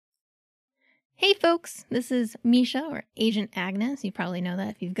Hey folks, this is Misha, or Agent Agnes. You probably know that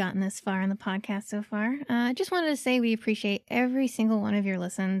if you've gotten this far in the podcast so far. I just wanted to say we appreciate every single one of your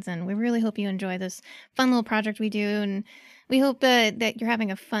listens, and we really hope you enjoy this fun little project we do, and we hope that you're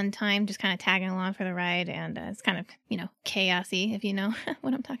having a fun time just kind of tagging along for the ride, and it's kind of, chaosy, if you know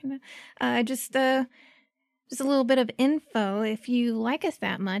what I'm talking about. Just a little bit of info. If you like us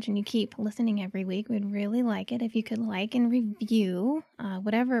that much and you keep listening every week, we'd really like it if you could like and review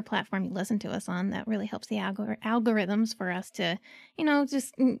whatever platform you listen to us on. That really helps the algorithms for us to,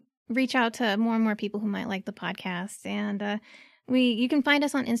 just reach out to more and more people who might like the podcast. And you can find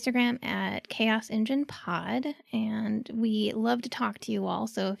us on Instagram at Chaos Engine Pod, and we love to talk to you all.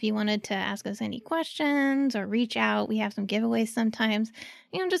 So if you wanted to ask us any questions or reach out, we have some giveaways sometimes.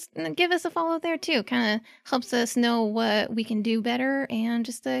 Just give us a follow there too. Kind of helps us know what we can do better and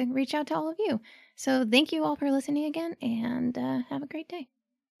just to reach out to all of you. So thank you all for listening again, and have a great day.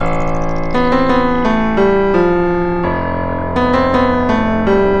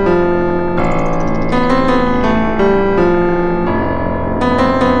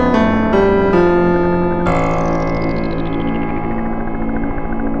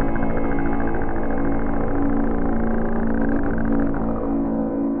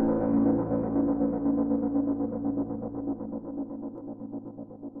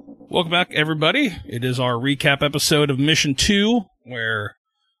 Welcome back, everybody. It is our recap episode of Mission 2, where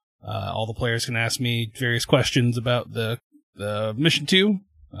all the players can ask me various questions about the Mission 2,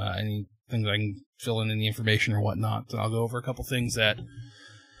 any things I can fill in any information or whatnot. And I'll go over a couple things that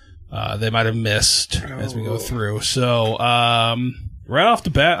they might have missed as we go through. So, right off the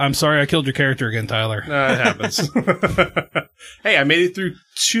bat, I'm sorry I killed your character again, Tyler. No, it happens. Hey, I made it through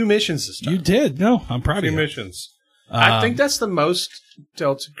 2 missions this time. You did. No, I'm proud of you. 2 missions. I think that's the most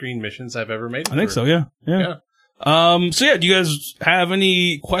Delta Green missions I've ever made. I think so, yeah. So do you guys have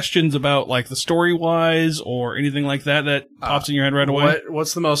any questions about like the story-wise or anything like that pops in your head right away?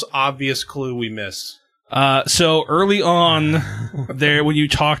 What's the most obvious clue we missed? So early on there, when you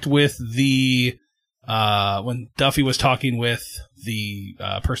talked with when Duffy was talking with the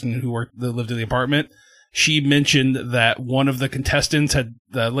person who lived in the apartment, she mentioned that one of the contestants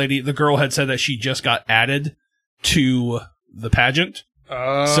the girl had said that she just got added to the pageant.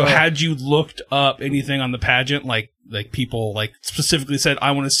 So had you looked up anything on the pageant, like people like specifically said,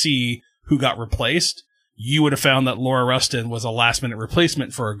 I want to see who got replaced, you would have found that Laura Rustin was a last minute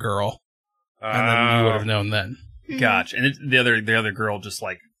replacement for a girl. And then you would have known then. Gotcha. And the other girl just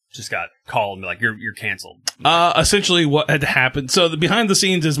got called and be like, you're canceled. Essentially what had happened. So the behind the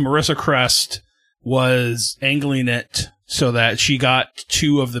scenes is Marissa Crest was angling it so that she got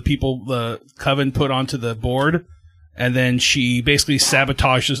 2 of the people the Coven put onto the board, and then she basically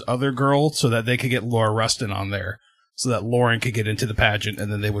sabotaged this other girl so that they could get Laura Rustin on there, so that Lauren could get into the pageant, and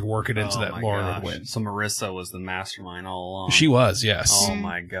then they would work it into that Lauren would win. So Marissa was the mastermind all along. She was, yes. Oh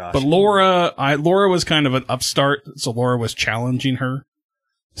my gosh. But Laura was kind of an upstart, so Laura was challenging her.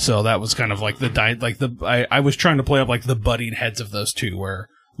 So that was kind of like I was trying to play up like the butting heads of those two, where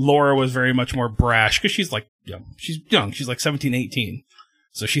Laura was very much more brash, because she's young. She's like 17, 18.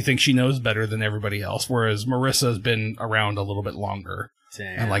 So she thinks she knows better than everybody else, whereas Marissa's been around a little bit longer.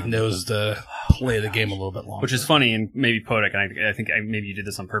 Damn. And knows to play the game a little bit longer. Which is funny, and maybe Podak, and I think maybe you did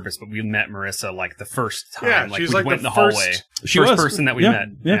this on purpose, but we met Marissa the first time. Yeah, she's we went in the hallway. She first was. person that we met.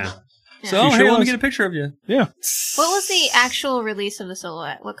 Yeah. So, hey, let me get a picture of you. Yeah. What was the actual release of the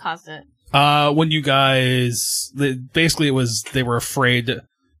silhouette? What caused it? When you guys, basically they were afraid,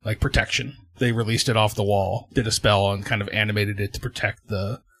 protection. They released it off the wall, did a spell, and kind of animated it to protect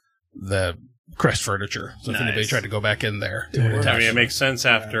the Crest furniture. So if anybody tried to go back in there, it makes sense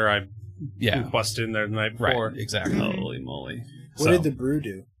after I busted in there the night before. Right, exactly. Holy moly. What did the brew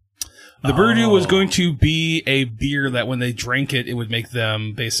do? The brew was going to be a beer that when they drank it, it would make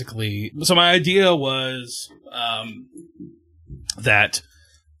them basically... So my idea was that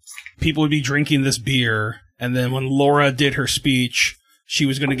people would be drinking this beer, and then when Laura did her speech, she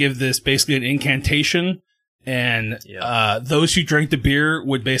was going to give this basically an incantation, and those who drank the beer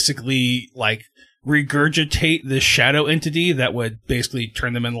would basically regurgitate this shadow entity that would basically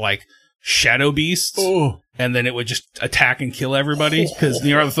turn them into shadow beasts. Oh. And then it would just attack and kill everybody, because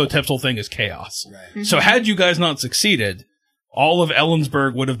the Nyarlathotep's whole thing is chaos. Right. Mm-hmm. So had you guys not succeeded, all of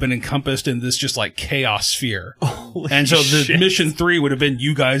Ellensburg would have been encompassed in this just chaos sphere. And so the mission 3 would have been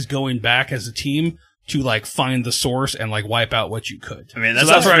you guys going back as a team to find the source and wipe out what you could. I mean,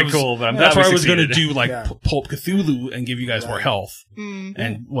 that's pretty cool, but that's where I was going to do Pulp Cthulhu and give you guys more health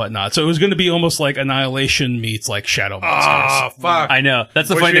and whatnot. So it was going to be almost like Annihilation meets Shadow Monsters. Oh, fuck. I know. That's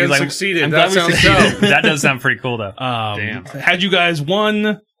the funny thing. Succeeded. I'm glad we succeeded. That does sound pretty cool, though. Damn. Had you guys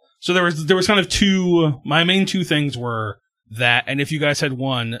won, So there was kind of my main two things were that, and if you guys had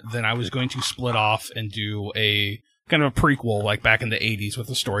one, then I was going to split off and do a kind of a prequel, like back in the 80s with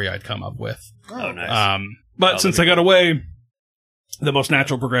a story I'd come up with. Oh, nice. But since I got away, the most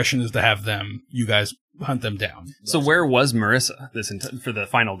natural progression is to have you guys hunt them down. So where was Marissa for the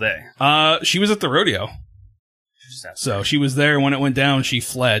final day? She was at the rodeo. So she was there when it went down. She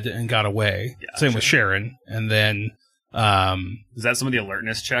fled and got away. Gotcha. Same with Sharon. And then, was that some of the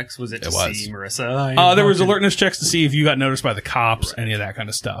alertness checks? Was it to see Marissa? There was alertness checks to see if you got noticed by the cops, any of that kind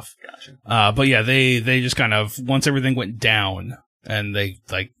of stuff. Gotcha. But yeah, they just kind of, once everything went down and they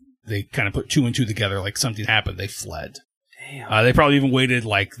kind of put two and two together, like something happened, they fled. Damn. They probably even waited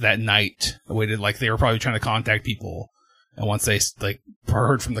like that night, like they were probably trying to contact people. And once they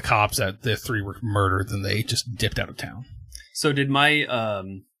heard from the cops that the three were murdered, then they just dipped out of town. So did I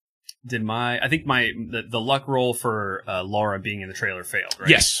think the luck roll for Laura being in the trailer failed, right?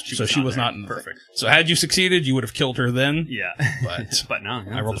 Yes. She was not in perfect. So had you succeeded, you would have killed her then. Yeah. But no.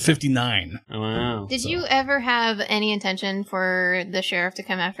 I rolled a 59. Oh, wow. Did you ever have any intention for the sheriff to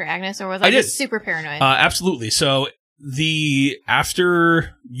come after Agnes, or was I just super paranoid? Absolutely. So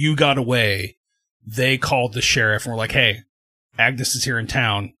after you got away, they called the sheriff and were like, hey, Agnes is here in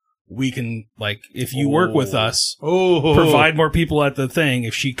town. We can, if you work with us, provide more people at the thing.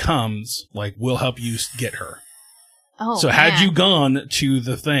 If she comes, we'll help you get her. Oh, so had you gone to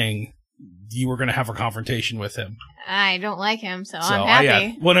the thing, you were going to have a confrontation with him. I don't like him, so I'm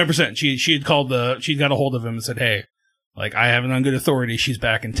happy. 100%. She had she'd got a hold of him and said, hey, I have it on good authority. She's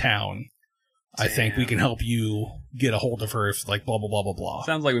back in town. I think we can help you get a hold of her if blah, blah, blah, blah, blah.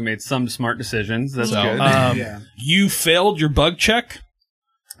 Sounds like we made some smart decisions. That's good. You failed your bug check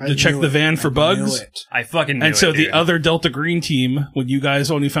to check the van for bugs. I fucking knew it. And so the other Delta Green team, when you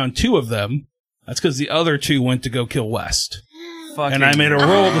guys only found 2 of them, that's because the other 2 went to go kill West. And I made a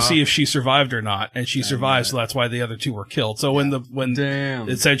roll to see if she survived or not, and she survived, so that's why the other 2 were killed. So when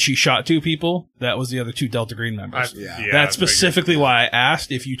it said she shot 2 people, that was the other 2 Delta Green members. That's specifically why I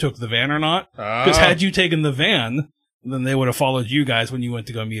asked if you took the van or not. Because had you taken the van, then they would have followed you guys when you went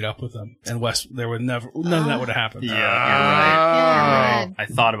to go meet up with them. And West, there would none of that would have happened. Yeah, you're right. I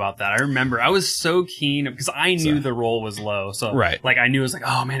thought about that. I remember I was so keen because I knew the roll was low. So I knew it was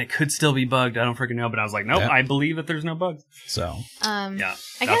oh man, it could still be bugged. I don't freaking know. But I was like, nope, I believe that there's no bugs. So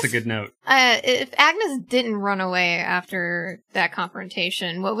that's a good note. If Agnes didn't run away after that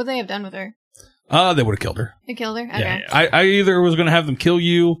confrontation, what would they have done with her? They would have killed her. They killed her? Okay. Yeah. I either was going to have them kill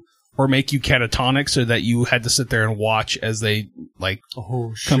you or make you catatonic so that you had to sit there and watch as they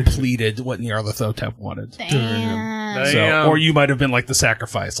completed what Nyarlathotep wanted. Damn. Or you might have been the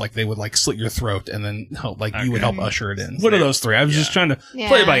sacrifice, they would slit your throat and then help, you would help usher it in. One of those 3. I was just trying to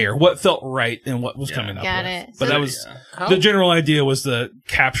play it by ear, what felt right and what was coming up Got with. it. But that was the general idea was to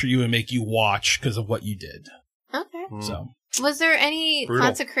capture you and make you watch because of what you did. Okay. So. Was there any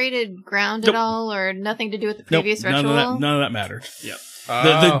consecrated ground at all, or nothing to do with the previous ritual? None of that mattered. Yep.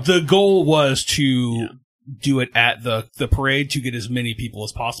 The goal was to do it at the parade to get as many people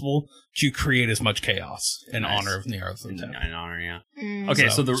as possible to create as much chaos in honor of Nyarlathotep. In honor, yeah. Okay,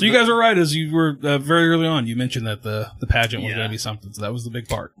 so you guys were right as you were very early on. You mentioned that the pageant was going to be something, so that was the big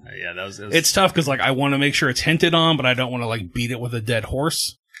part. That was. It's tough because I want to make sure it's hinted on, but I don't want to beat it with a dead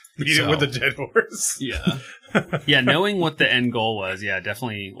horse. Beat it with a dead horse. Yeah. Knowing what the end goal was,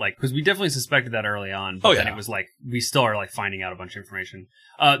 definitely, because we definitely suspected that early on, but then it was we still are, finding out a bunch of information.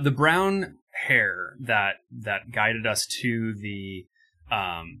 The brown hair that guided us to the,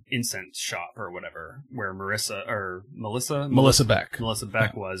 incense shop or whatever, where Melissa Beck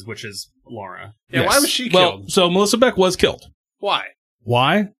was, which is Laura. Yeah, why was she killed? Well, so Melissa Beck was killed. Why?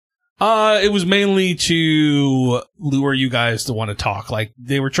 It was mainly to lure you guys to want to talk.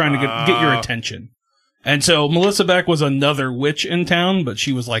 They were trying to get your attention. And so Melissa Beck was another witch in town, but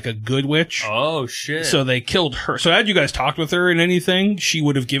she was a good witch. Oh, shit. So they killed her. So had you guys talked with her and anything, she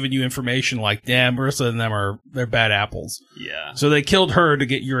would have given you information damn, Marissa and them they're bad apples. Yeah. So they killed her to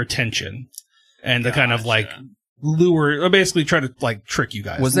get your attention and to kind of lure, or basically try to trick you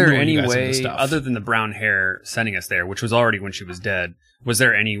guys. Was there any way, other than the brown hair sending us there, which was already when she was dead, was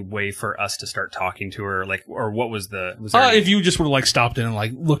there any way for us to start talking to her, or what was the? Was there if you just would have stopped in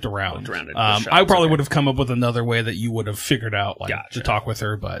and looked around I probably would have come up with another way that you would have figured out to talk with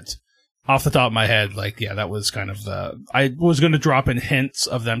her. But off the top of my head, that was kind of I was going to drop in hints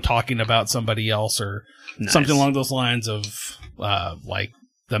of them talking about somebody else or something along those lines of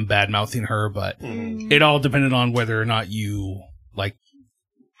them bad mouthing her, but it all depended on whether or not you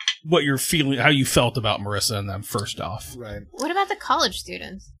what you're feeling, how you felt about Marissa and them first off. Right. What about the college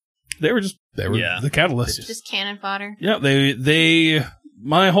students? They were the catalyst. Just cannon fodder. Yeah, they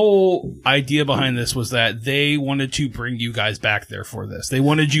my whole idea behind this was that they wanted to bring you guys back there for this. They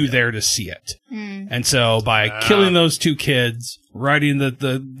wanted you there to see it. And so by killing those 2 kids, writing the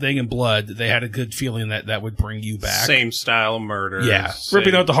thing in blood, they had a good feeling that would bring you back. Same style of murder. Yeah.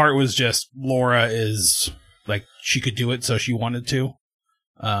 Ripping out the heart was just Laura is like, she could do it, so she wanted to.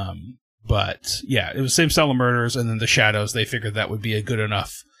 But yeah, it was same style of murders, and then the shadows, they figured that would be a good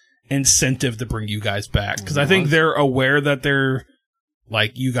enough incentive to bring you guys back. Because I think they're aware that they're,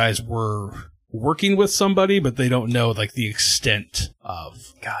 like, you guys were working with somebody, but they don't know, like, the extent of,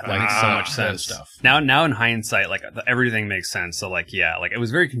 God, that makes so much sense. Stuff. Now in hindsight, like, everything makes sense. So, like, yeah, like, it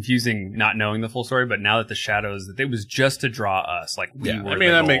was very confusing not knowing the full story, but now that the shadows, that it was just to draw us, like, we were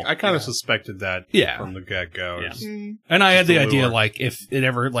I kind of suspected that from the get-go. Yeah. And I had the idea, like, if it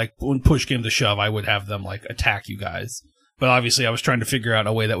ever, like, when push came to shove, I would have them, like, attack you guys. But obviously I was trying to figure out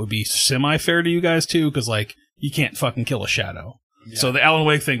a way that would be semi-fair to you guys, too, because, like, you can't fucking kill a shadow. Yeah. So the Alan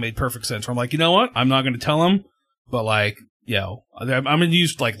Wake thing made perfect sense. Where I'm like, you know what? I'm not going to tell them, but like, I'm going to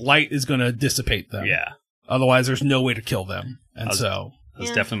use, like, light is going to dissipate them. Yeah. Otherwise, there's no way to kill them. And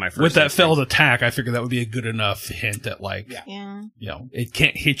that's definitely my first. With that failed attack, I figured that would be a good enough hint that, like, it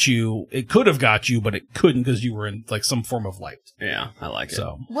can't hit you. It could have got you, but it couldn't because you were in, like, some form of light. Yeah, I like it.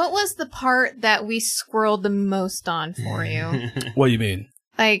 So, what was the part that we squirreled the most on for you? What do you mean?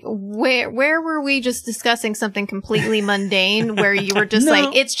 Like, where were we just discussing something completely mundane where you were just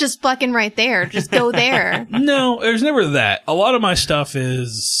like, it's just fucking right there. Just go there. No, there's never that. A lot of my stuff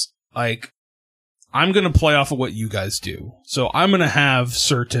is, like, I'm going to play off of what you guys do. So I'm going to have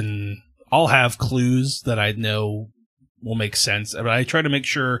I'll have clues that I know will make sense. But I try to make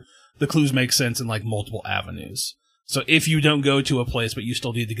sure the clues make sense in, like, multiple avenues. So if you don't go to a place, but you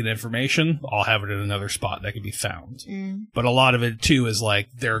still need to get information, I'll have it in another spot that can be found. But a lot of it, too, is like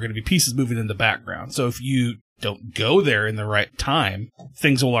there are going to be pieces moving in the background. So if you don't go there in the right time,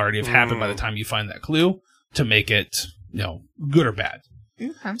 things will already have happened by the time you find that clue to make it, good or bad.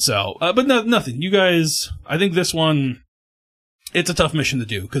 Okay. So, but nothing. You guys, I think this one, it's a tough mission to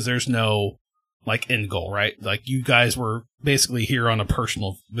do because there's no, like, end goal, right? Like, you guys were basically here on a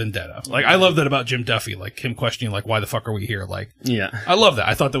personal vendetta. Like, I love that about Jim Duffy, like, him questioning, like, why the fuck are we here? Like, yeah, I love that.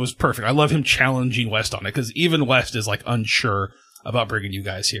 I thought that was perfect. I love him challenging West on it, because even West is, like, unsure about bringing you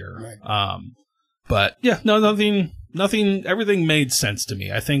guys here. Right. But, yeah, no, nothing, everything made sense to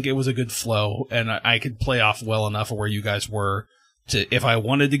me. I think it was a good flow, and I could play off well enough of where you guys were to, if I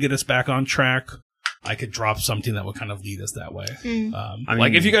wanted to get us back on track, I could drop something that would kind of lead us that way.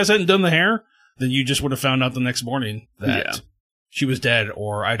 Like, if you guys hadn't done the hair, then you just would have found out the next morning that she was dead,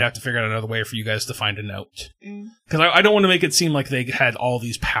 or I'd have to figure out another way for you guys to find a note. Because I don't want to make it seem like they had all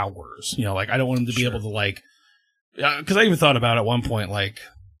these powers. Like, I don't want them to be able to, like... Because I even thought about at one point, like,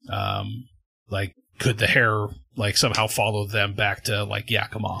 could the hair, like, somehow follow them back to, like,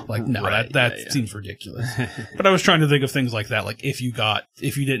 Yakima? Like, no, that seems ridiculous. But I was trying to think of things like that. Like, if you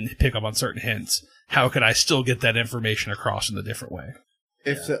didn't pick up on certain hints, how could I still get that information across in a different way?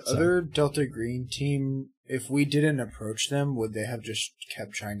 If the other Delta Green team, if we didn't approach them, would they have just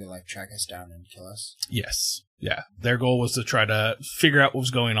kept trying to, like, track us down and kill us? Yes. Yeah. Their goal was to try to figure out what was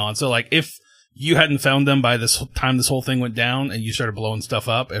going on. So, like, if you hadn't found them by this time this whole thing went down and you started blowing stuff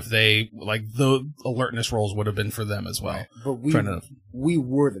up, if they, like, the alertness rolls would have been for them as well. Right. But we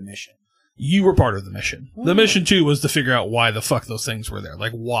were the mission. You were part of the mission. Oh. The mission, too, was to figure out why the fuck those things were there.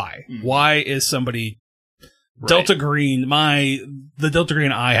 Like, why? Why is somebody... Right. Delta Green, the Delta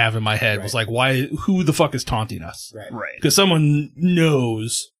Green I have in my head was like, who the fuck is taunting us? Right. Because someone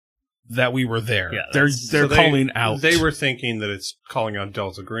knows that we were there. Yeah, they're calling out. They were thinking that it's calling out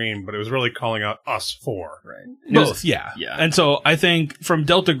Delta Green, but it was really calling out us four. Right. Both, yeah. And so I think from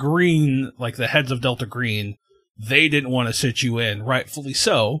Delta Green, like the heads of Delta Green, they didn't want to sit you in, rightfully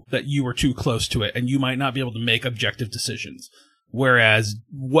so, that you were too close to it and you might not be able to make objective decisions. Whereas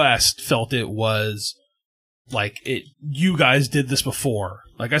West felt it was... like, you guys did this before.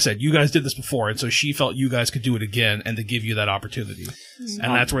 Like I said, you guys did this before, and so she felt you guys could do it again and to give you that opportunity.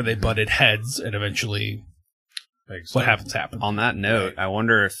 And that's where they butted heads, and eventually what happens. On that note, I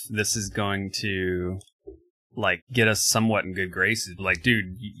wonder if this is going to, like, get us somewhat in good graces. Like,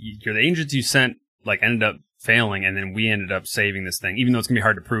 dude, you're the agents you sent, like, ended up failing, and then we ended up saving this thing, even though it's going to be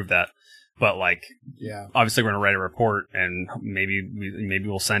hard to prove that. But, like, obviously we're going to write a report, and maybe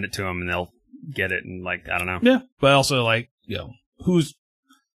we'll send it to them, and they'll get it, and, like, I don't know. Yeah, but also, like,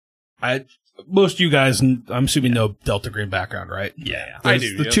 most of you guys, I'm assuming, know Delta Green background, right? Yeah. I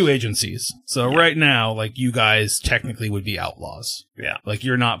do. The two agencies. So right now, like, you guys technically would be outlaws. Yeah. Like,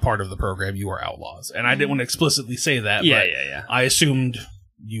 you're not part of the program, you are outlaws. And I didn't want to explicitly say that, but I assumed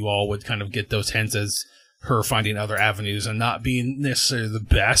you all would kind of get those hints as her finding other avenues and not being necessarily the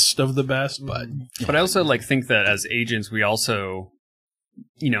best of the best, but I also like think that as agents, we also,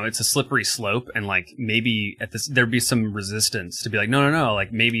 it's a slippery slope, and like maybe at this there'd be some resistance to be like, no,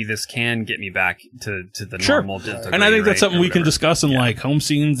 like maybe this can get me back to the normal. And I think that's something we can discuss in like home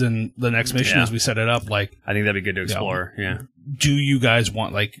scenes and the next mission as we set it up. Like, I think that'd be good to explore. Do you guys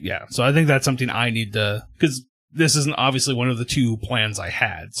want So I think that's something I need to, because this isn't obviously one of the two plans I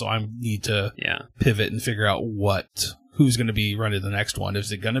had, so I need to pivot and figure out who's going to be running the next one.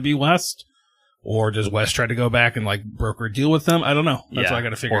 Is it going to be West, or does West try to go back and like broker a deal with them? I don't know. That's what I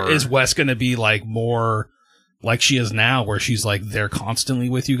got to figure. Is West going to be like more like she is now, where she's like there constantly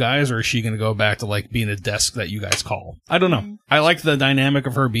with you guys, or is she going to go back to like being a desk that you guys call? I don't know. I like the dynamic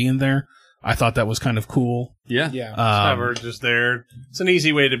of her being there. I thought that was kind of cool. Yeah. Have her just there. It's an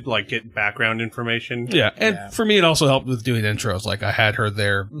easy way to like get background information. Yeah. And for me, it also helped with doing intros. Like I had her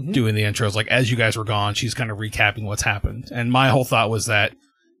there doing the intros. Like as you guys were gone, she's kind of recapping what's happened. And my whole thought was that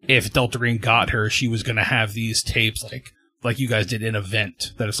if Delta Green got her, she was going to have these tapes like you guys did in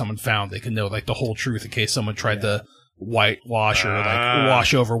Event, that if someone found, they could know like the whole truth in case someone tried to whitewash or like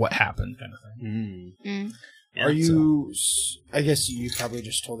wash over what happened, kind of thing. Yeah, are you, I guess you probably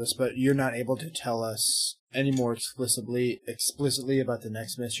just told us, but you're not able to tell us any more explicitly about the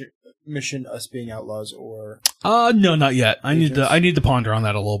next mission, us being outlaws, or? No, not yet. Agents? I need to ponder on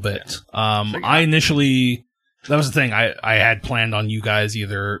that a little bit. I initially, that was the thing, I had planned on you guys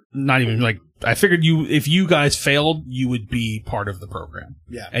either, not even like, I figured if you guys failed, you would be part of the program.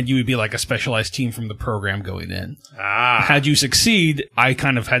 Yeah. And you would be like a specialized team from the program going in. Had you succeed, I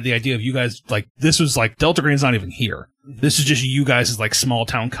kind of had the idea of you guys, like, this was like, Delta Green's not even here. This is just you guys as like small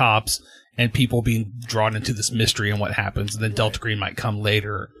town cops and people being drawn into this mystery and what happens. And then Delta Green might come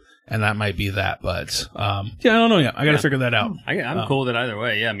later, and that might be that. But, I don't know yet. I got to figure that out. I'm cool with it either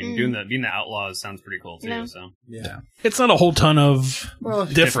way. Yeah. I mean, being the outlaws sounds pretty cool too. So it's not a whole ton of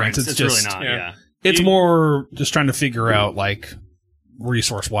difference. It's just, really not. Yeah. It's more just trying to figure out, like,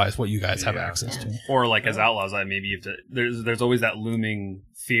 resource-wise, what you guys have access to. Or, like, as outlaws, maybe you have to... There's always that looming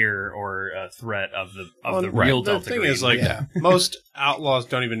fear or threat of the real Delta Green. The thing is, like, most outlaws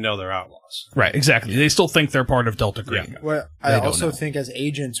don't even know they're outlaws. Right, exactly. They still think they're part of Delta Green. Yeah. Well, I also think as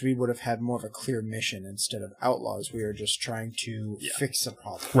agents, we would have had more of a clear mission instead of outlaws. We were just trying to fix a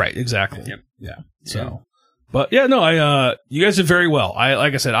problem. Right, exactly. Yep. Yeah. So, but, you guys did very well.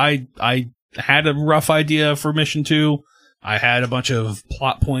 Like I said, I had a rough idea for Mission 2. I had a bunch of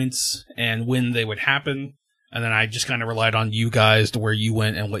plot points and when they would happen, and then I just kind of relied on you guys to where you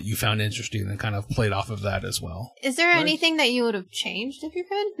went and what you found interesting and kind of played off of that as well. Is there anything that you would have changed if you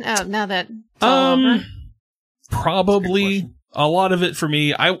could? Now that it's all over? Probably a lot of it for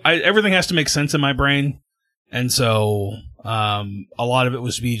me. I everything has to make sense in my brain, and so a lot of it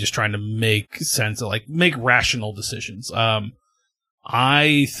was me just trying to make sense of, like, make rational decisions.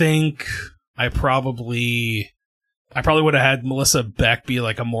 I think I probably would have had Melissa Beck be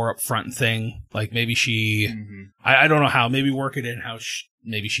like a more upfront thing. Like maybe she, I don't know how, maybe work it in how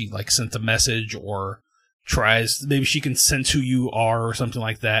maybe she like sent a message or maybe she can sense who you are or something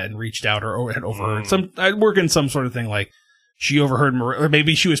like that and reached out or had overheard I'd work in some sort of thing like she overheard, or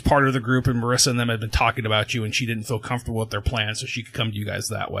maybe she was part of the group and Marissa and them had been talking about you and she didn't feel comfortable with their plan so she could come to you guys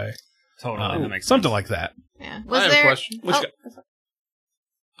that way. Totally. That makes something sense. like that. Yeah. I have a question.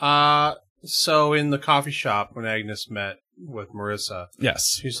 So in the coffee shop when Agnes met with Marissa,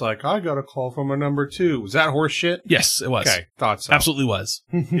 yes, she's like, I got a call from a number 2. Was that horse shit? Yes, it was. Okay, thought so. Absolutely was.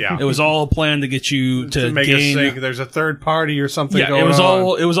 Yeah. It was all a plan to get you to make gain... us think there's a third party or something going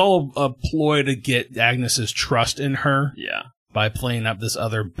on. It was all a ploy to get Agnes's trust in her. Yeah. By playing up this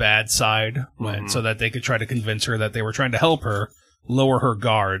other bad side so that they could try to convince her that they were trying to help her, lower her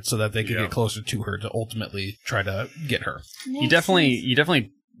guard so that they could get closer to her to ultimately try to get her. You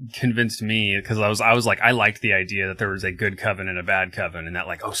definitely convinced me because I was like, I liked the idea that there was a good coven and a bad coven, and that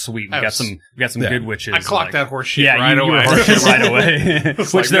like, oh sweet, we got some good witches. I clocked that horse shit right away. You were horse shit right away.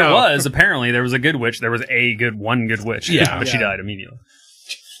 Which there was apparently there was a good witch. There was one good witch. But she died immediately.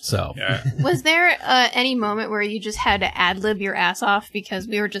 So, was there any moment where you just had to ad lib your ass off because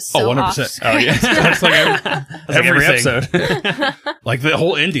we were just so 100%. off? Oh yeah, that's like every episode. Like the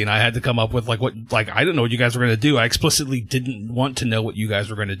whole ending, I had to come up with I didn't know what you guys were going to do. I explicitly didn't want to know what you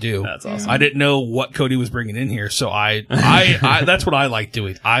guys were going to do. That's awesome. I didn't know what Cody was bringing in here, so I that's what I like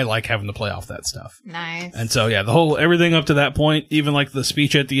doing. I like having to play off that stuff. Nice. And so everything up to that point, even like the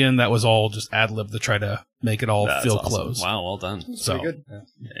speech at the end, that was all just ad lib to try to make it all feel close. Wow, well done. So good.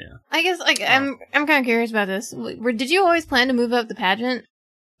 Yeah. I guess I'm kind of curious about this. Did you always plan to move up the pageant,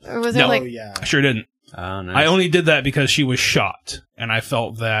 or was it I sure didn't. Oh, nice. I only did that because she was shot, and I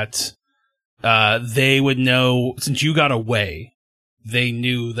felt that they would know, since you got away, they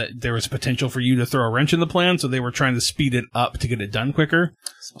knew that there was potential for you to throw a wrench in the plan, so they were trying to speed it up to get it done quicker.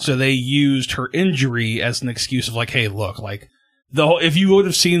 So they used her injury as an excuse of like, hey, look, like if you would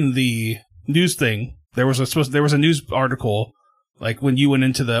have seen the news thing, there was a news article, like when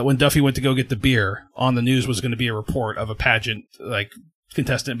Duffy went to go get the beer, on the news was going to be a report of a pageant, like,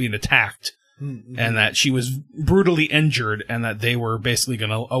 contestant being attacked, and that she was brutally injured, and that they were basically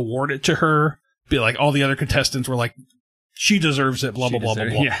going to award it to her. Be like, all the other contestants were like, she deserves it, blah, blah, blah, blah,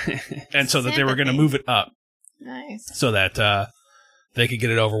 blah. Yeah. And so that they were going to move it up. Nice. So that they could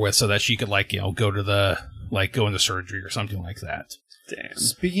get it over with, so that she could, like, go into surgery or something like that. Damn.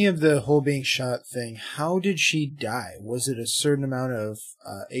 Speaking of the whole being shot thing, how did she die? Was it a certain amount of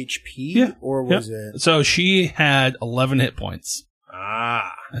HP? Yeah. Or was it... So she had 11 hit points.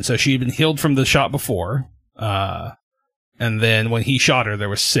 And so she had been healed from the shot before. And then when he shot her, there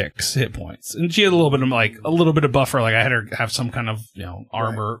was 6 hit points. And she had a little bit of buffer. Like, I had her have some kind of,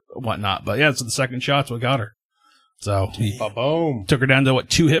 armor, whatnot. But yeah, so the second shot's what got her. So he took her down to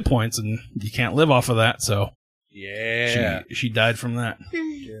 2 hit points, and you can't live off of that. So yeah, she died from that.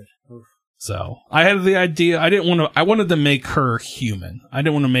 So I had the idea. I wanted to make her human. I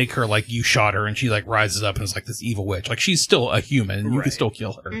didn't want to make her like you shot her and she like rises up and is like this evil witch. Like, she's still a human and you can still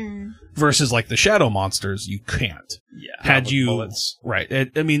kill her. Versus like the shadow monsters, you can't. Yeah. Had you bullets. Right.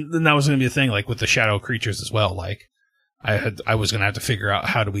 Then that was going to be a thing, like with the shadow creatures as well. Like I was going to have to figure out,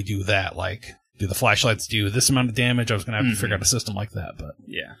 how do we do that? Like, do the flashlights do this amount of damage? I was going to have to figure out a system like that. But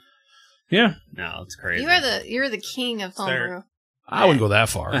yeah. No, it's crazy. You're the king of homebrew. I wouldn't go that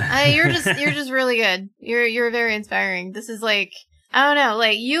far. You're just really good. You're very inspiring. This is like, I don't know,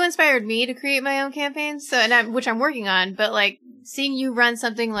 like, you inspired me to create my own campaigns, which I'm working on, but like seeing you run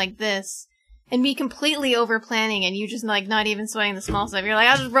something like this and be completely over planning and you just like not even sweating the small stuff. You're like,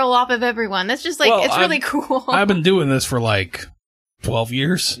 I'll just roll off of everyone. That's just like, it's really cool. I've been doing this for like 12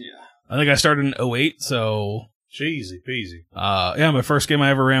 years. Yeah. I think I started in 2008, so easy peasy. My first game I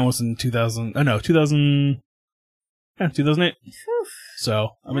ever ran was in 2008. So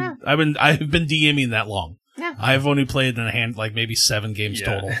I've been DMing that long. Yeah. I've only played in maybe 7 games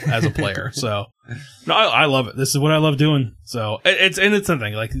total as a player. So no, I love it. This is what I love doing. So it's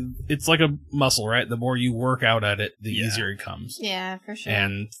something, like, it's like a muscle, right? The more you work out at it, the easier it comes. Yeah, for sure.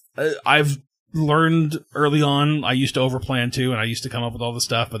 And I've learned early on, I used to overplan too, and I used to come up with all the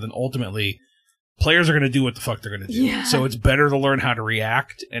stuff, but then ultimately players are going to do what the fuck they're going to do. Yeah. So it's better to learn how to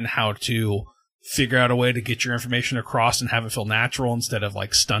react and how to figure out a way to get your information across and have it feel natural instead of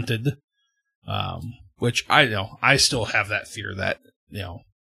like stunted. Which I still have that fear that,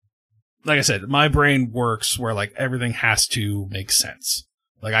 like I said, my brain works where like everything has to make sense.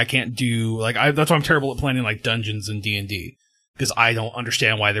 Like, I can't do, like, that's why I'm terrible at planning like dungeons in D&D. Because I don't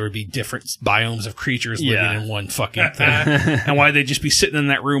understand why there would be different biomes of creatures living in one fucking thing, and why they'd just be sitting in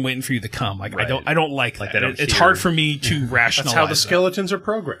that room waiting for you to come. Like, I don't like that. It's hard for me to rationalize. That's how the skeletons are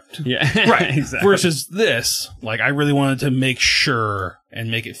programmed. Yeah, right. Exactly. Versus this, like, I really wanted to make sure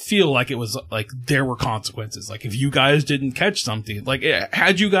and make it feel like it was like there were consequences. Like, if you guys didn't catch something, like,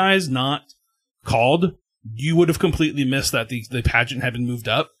 had you guys not called, you would have completely missed that the pageant had been moved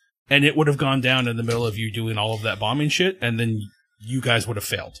up. And it would have gone down in the middle of you doing all of that bombing shit, and then you guys would have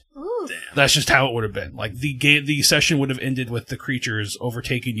failed. Ooh. That's just how it would have been. Like, the session would have ended with the creatures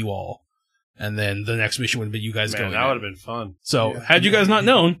overtaking you all, and then the next mission would have been you guys going. That would have been fun. So, had you guys not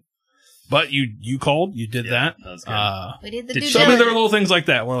known, but you called, you did that. That was good. We did the due So, I mean, there were diligence. little things like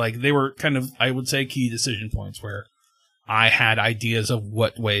that where, like, they were kind of, I would say, key decision points where I had ideas of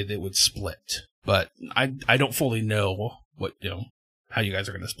what way they would split, but I don't fully know what, how you guys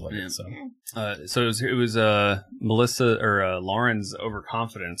are going to split it. So it was Melissa or Lauren's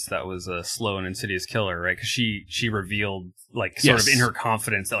overconfidence that was a slow and insidious killer, right? Because she revealed, like, sort of in her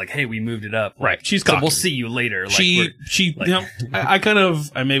confidence that, like, hey, we moved it up, right? She's so cocky. we'll see you later. I kind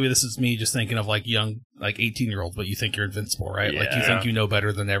of, maybe this is me just thinking of like young, like 18-year-olds, but you think you're invincible, right? Like, you think you know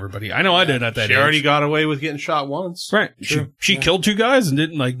better than everybody. I know I did at that age. She already got away with getting shot once, right? She killed 2 guys and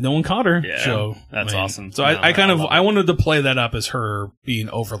didn't, like, no one caught her. Yeah, so that's awesome. So I wanted to play that up as her being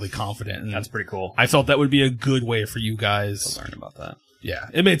overly confident, and that's pretty cool. I felt that would be a good way for you guys to learn about that. Yeah,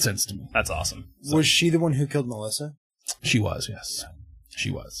 it made sense to me. That's awesome. So. Was she the one who killed Melissa? She was, yes. She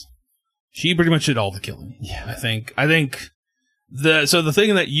was. She pretty much did all the killing. Yeah. I think the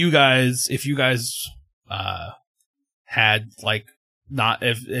thing that you guys, if you guys had, like, not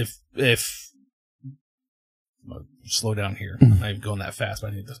if slow down here. I'm not even going that fast,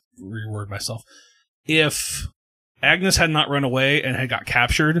 but I need to reword myself. If Agnes had not run away and had got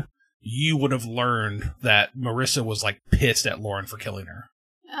captured, you would have learned that Marissa was, like, pissed at Lauren for killing her.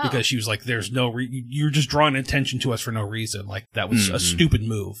 because she was like, "There's no you're just drawing attention to us for no reason." Like that was a stupid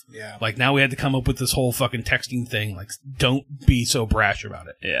move. Yeah. Like now we had to come up with this whole fucking texting thing. Like, don't be so brash about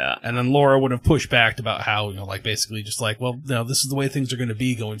it. Yeah. And then Laura would have pushed back about how, you know, like basically just like, well, no, this is the way things are going to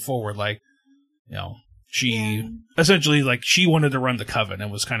be going forward. Like, you know, she essentially like she wanted to run the coven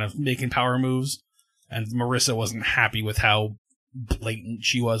and was kind of making power moves, and Marissa wasn't happy with how blatant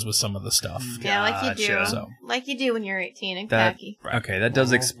she was with some of the stuff. Yeah, like you do. Gotcha. So Like you do when you're 18 and That- cocky. Okay, that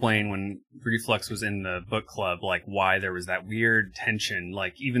does explain when Reflux was in the book club, like why there was that weird tension.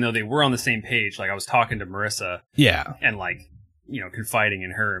 Like even though they were on the same page, like I was talking to Marissa yeah, and like, you know, confiding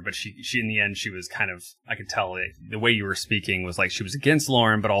in her, but she in the end she was kind of, I could tell the way you were speaking was like she was against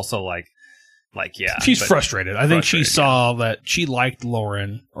Lauren, but also like yeah, she's frustrated. I think she frustrated, saw that she liked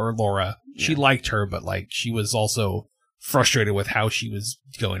Lauren or Laura. She liked her, but like she was also frustrated with how she was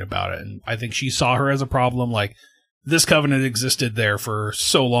going about it. And I think she saw her as a problem. Like this covenant existed there for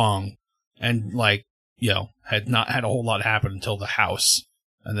so long and like, you know, had not had a whole lot happen until the house.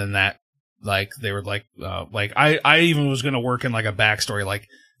 And then that, like, they were like I even was going to work in like a backstory. Like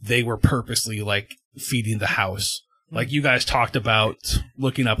they were purposely like feeding the house. Like you guys talked about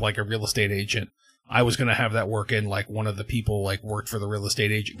looking up like a real estate agent. I was going to have that work in like one of the people like worked for the real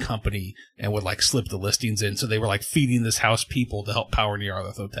estate agent company and would like slip the listings in. So they were like feeding this house people to help power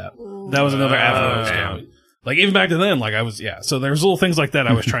Nyarlathotep. That was another avenue I was going. Like even back to then, like I was, so there's little things like that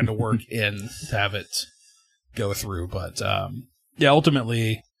I was trying to work in to have it go through. But,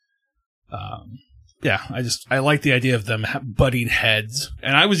 ultimately, I like the idea of them butting heads.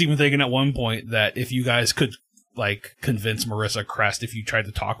 And I was even thinking at one point that if you guys could like convince Marissa Crest, if you tried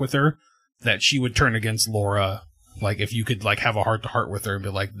to talk with her, that she would turn against Laura. Like if you could like have a heart to heart with her and be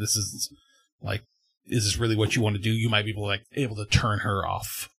like, this is like, is this really what you want to do? You might be able to turn her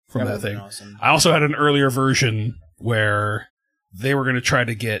off from that thing. Awesome. I also had an earlier version where they were going to try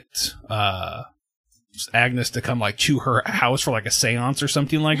to get Agnes to come like to her house for like a seance or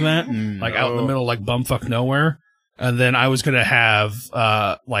something like that, like out in the middle, like bumfuck nowhere. And then I was going to have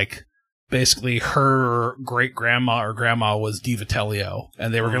like basically her great grandma or grandma was Divitelio,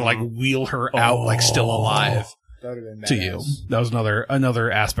 and they were going to like wheel her out like still alive to you. That was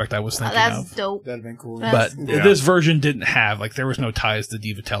another aspect I was thinking of. That's dope. That'd been cool. That's- But this version didn't have, like, there was no ties to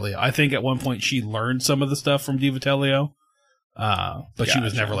Divitelio. I think at one point she learned some of the stuff from Divitelio, but she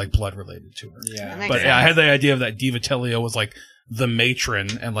was never, like, blood related to her. Yeah. But I had the idea of that Divitelio was, like, the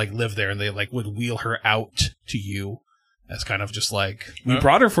matron and, like, lived there, and they, like, would wheel her out to you as kind of just, like, we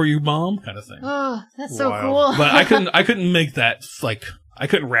brought her for you, Mom, kind of thing. Oh, that's so cool. But I couldn't make that, like, I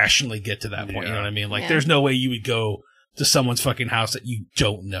couldn't rationally get to that point, you know what I mean? Like, there's no way you would go to someone's fucking house that you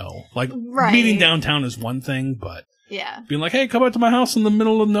don't know. Like, meeting downtown is one thing, but being like, hey, come out to my house in the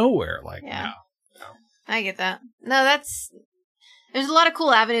middle of nowhere. Like, no. I get that. No, there's a lot of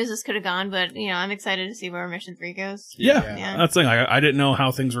cool avenues this could have gone, but, you know, I'm excited to see where Mission 3 goes. Yeah. That's the thing. I didn't know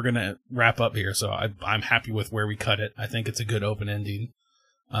how things were going to wrap up here, so I'm happy with where we cut it. I think it's a good open ending.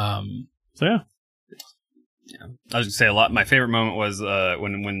 So, yeah. Yeah, I was gonna say my favorite moment was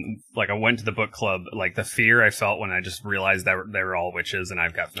when like I went to the book club, like the fear I felt when I just realized that they were all witches, and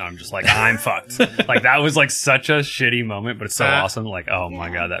I'm just like I'm fucked. Like that was like such a shitty moment, but it's so awesome. Like oh my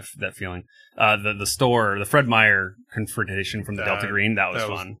god, that feeling. The Fred Meyer confrontation from the Delta Green, that was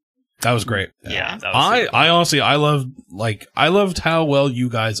fun. That was great. Yeah, that was I honestly I loved how well you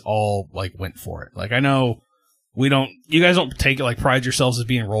guys all like went for it. Like I know you guys don't take it like pride yourselves as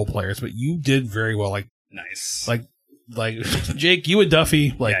being role players, but you did very well. Like. Nice. Like Jake, you and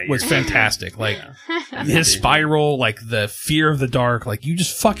Duffy, was fantastic. Like his spiral, like the fear of the dark, like you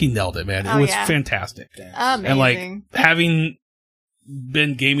just fucking nailed it, man. It was fantastic. Amazing. And like having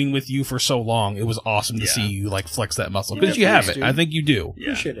been gaming with you for so long, it was awesome to see you like flex that muscle because you have it. I think you do.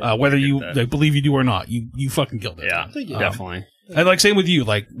 Yeah. Whether you believe you do or not, you fucking killed it. Yeah, definitely. And like same with you,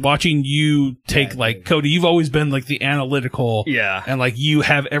 like watching you take like Cody, you've always been like the analytical, and like you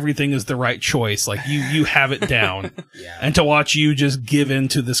have everything is the right choice, like you have it down, and to watch you just give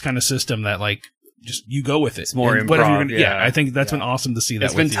into this kind of system that like just you go with it. It's more improv. I think that's been awesome to see that.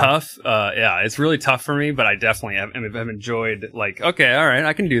 It's been tough. It's really tough for me, but I definitely have enjoyed. Like, okay, all right,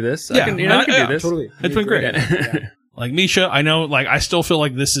 I can do this. I can do this. Totally. It's been great. Like Misha, I know, like I still feel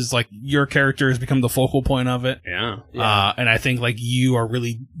like this is like your character has become the focal point of it. Yeah. And I think like you are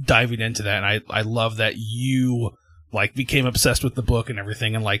really diving into that, and I love that you like became obsessed with the book and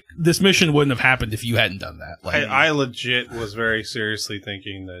everything, and like this mission wouldn't have happened if you hadn't done that. Like I legit was very seriously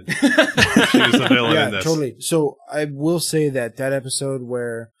thinking that she was the villain in this. Totally. So I will say that episode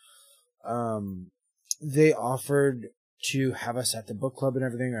where they offered to have us at the book club and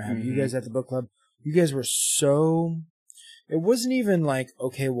everything, or have you guys at the book club, you guys were so... it wasn't even like,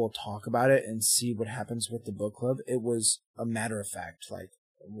 okay, we'll talk about it and see what happens with the book club. It was a matter of fact, like,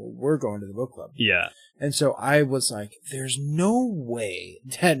 well, we're going to the book club. Yeah. And so I was like, there's no way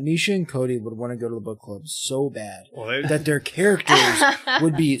that Misha and Cody would want to go to the book club so bad that their characters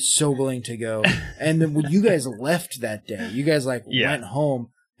would be so willing to go. And then when you guys left that day, you guys went home,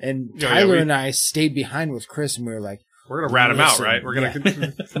 and Tyler and I stayed behind with Chris, and we were like, we're gonna rat them out, right? We're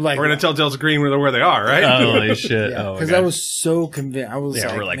gonna tell Delta Green where they are, right? Holy shit! Because I was so convinced. I was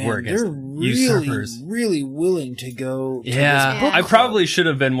we're like, man, we're they're really willing to go. To this book I club. probably should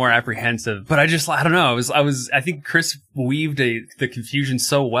have been more apprehensive, but I don't know. I think Chris weaved the confusion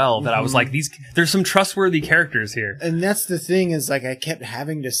so well that I was like, there's some trustworthy characters here. And that's the thing is, like, I kept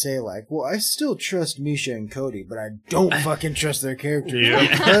having to say, like, well, I still trust Misha and Cody, but I don't fucking trust their characters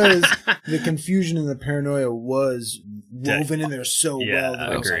because the confusion and the paranoia was woven in there so well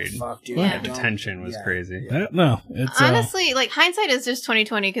that I was like, fuck, dude. Yeah. The tension was crazy. No, it's honestly, like, hindsight is just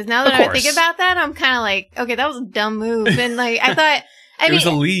 2020, because now that I think about that, I'm kind of like, okay, that was a dumb move. And, like, I thought, it was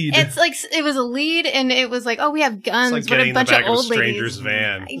a lead. It's like, it was a lead, and it was like, oh, we have guns, it's like but a bunch of old stranger's ladies.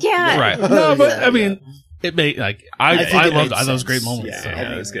 van. Yeah. right. No, but I mean, it made, like, I loved those great moments.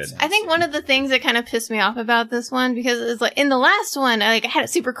 Yeah, it was good. I think one of the things that kind of pissed me off about this one, because it's like, in the last one, I had a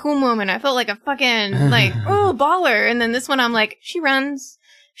super cool moment. I felt like a fucking, like, oh, baller. And then this one, I'm like, she runs.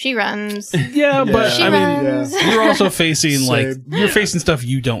 Yeah, but she I mean, runs. you're also facing you're facing stuff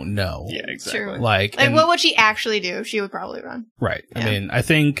you don't know. Yeah, exactly. True. Like what would she actually do? She would probably run. Right. Yeah. I mean, I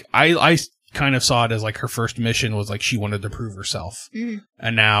think I kind of saw it as like her first mission was like she wanted to prove herself,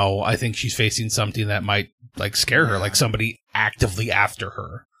 and now I think she's facing something that might like scare her, like somebody actively after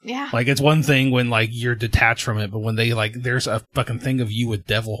her. Yeah. Like, it's one thing when, like, you're detached from it, but when they, like, there's a fucking thing of you with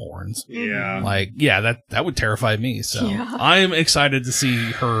devil horns. Yeah. Like, yeah, that would terrify me. So I'm excited to see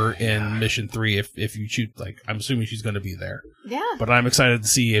her in Mission 3 if you shoot, like, I'm assuming she's going to be there. Yeah. But I'm excited to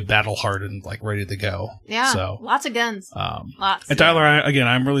see a battle hardened, like, ready to go. Yeah. So, lots of guns. Lots. And Tyler,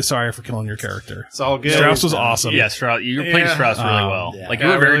 I'm really sorry for killing your character. It's all good. Strauss was awesome. Yeah, Strauss. You were playing Strauss really well. Yeah. Like, you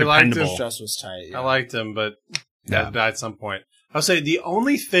were very dependable. Strauss was tight. I liked him, but he died at some point. I'll say the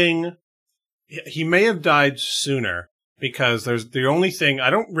only thing, he may have died sooner, because there's the only thing, I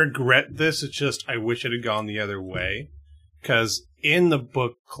don't regret this, it's just I wish it had gone the other way. Because in the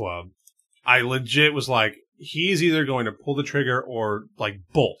book club, I legit was like, he's either going to pull the trigger or, like,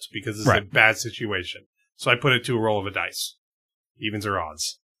 bolt, because this is a bad situation. So I put it to a roll of a dice. Evens or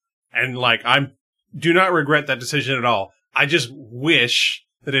odds. And, like, do not regret that decision at all. I just wish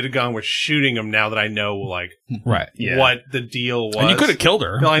that it had gone with shooting him now that I know, like, what the deal was. And you could have killed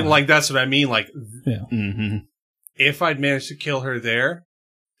her. Like, that's what I mean. Like, Mm-hmm. if I'd managed to kill her there,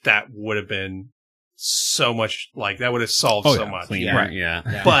 that would have been so much, like, that would have solved so much. Cleaner, Right.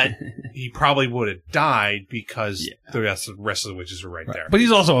 Yeah. But he probably would have died because the rest of the witches are right there. But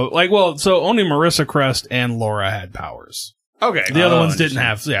he's also, like, well, so only Marissa Crest and Laura had powers. Okay. The other ones didn't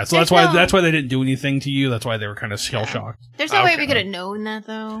have, so that's why they didn't do anything to you. That's why they were kind of shell shocked. There's no way we could have known that,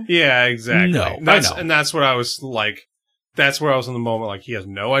 though. Yeah, exactly. No, and that's what I was like. That's where I was in the moment. Like, he has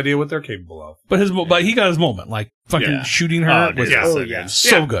no idea what they're capable of. But he got his moment. Like, fucking shooting her was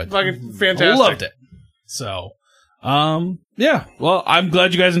so good. Fucking fantastic. Loved it. So, yeah. Well, I'm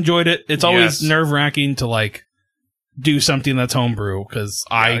glad you guys enjoyed it. It's always nerve wracking to, like, do something that's homebrew, because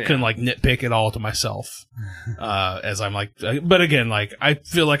I couldn't, like, nitpick it all to myself. As I'm like, but again, like, I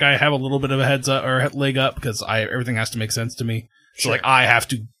feel like I have a little bit of a heads up or leg up, because everything has to make sense to me. So, like, I have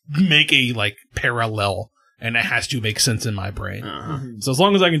to make a, like, parallel, and it has to make sense in my brain. So as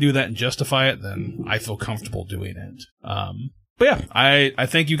long as I can do that and justify it, then I feel comfortable doing it. But yeah, I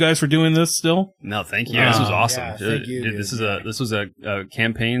thank you guys for doing this still. No, thank you. This was awesome. Yeah, thank you, dude. This was a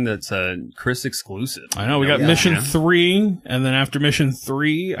campaign that's Chris exclusive. I know we got Mission 3, and then after Mission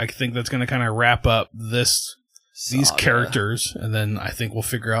 3, I think that's going to kind of wrap up these characters, and then I think we'll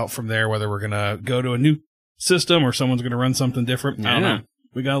figure out from there whether we're going to go to a new system or someone's going to run something different. I don't know.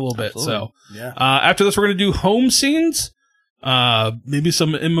 We got a little bit. So after this, we're going to do home scenes, maybe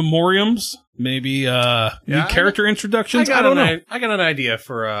some in memoriams, maybe new character introductions. I don't know. I got an idea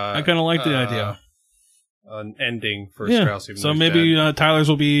for I kind of like the idea. An ending for Strauss. So maybe Tyler's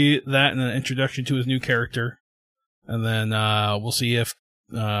will be that and an introduction to his new character. And then we'll see if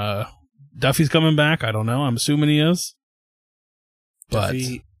Duffy's coming back. I don't know. I'm assuming he is. But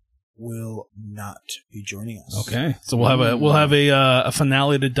Duffy will not be joining us. Okay. So we'll have a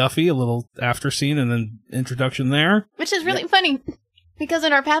finale to Duffy, a little after scene, and then introduction there. Which is really funny. Because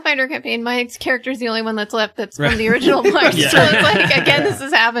in our Pathfinder campaign, my character is the only one that's left that's from the original part. So it's like, again, this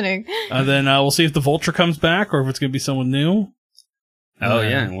is happening. And then we'll see if the Vulture comes back or if it's going to be someone new. Oh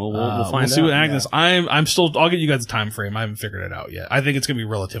yeah, we'll find out. We'll see what Agnes. Yeah. I'll get you guys a time frame. I haven't figured it out yet. I think it's gonna be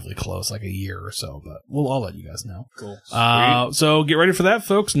relatively close, like a year or so, but I'll let you guys know. Cool. So get ready for that,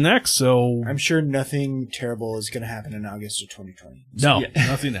 folks. Next, so I'm sure nothing terrible is gonna happen in August of 2020. No,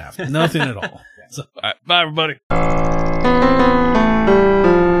 nothing at all. So, all right, bye everybody.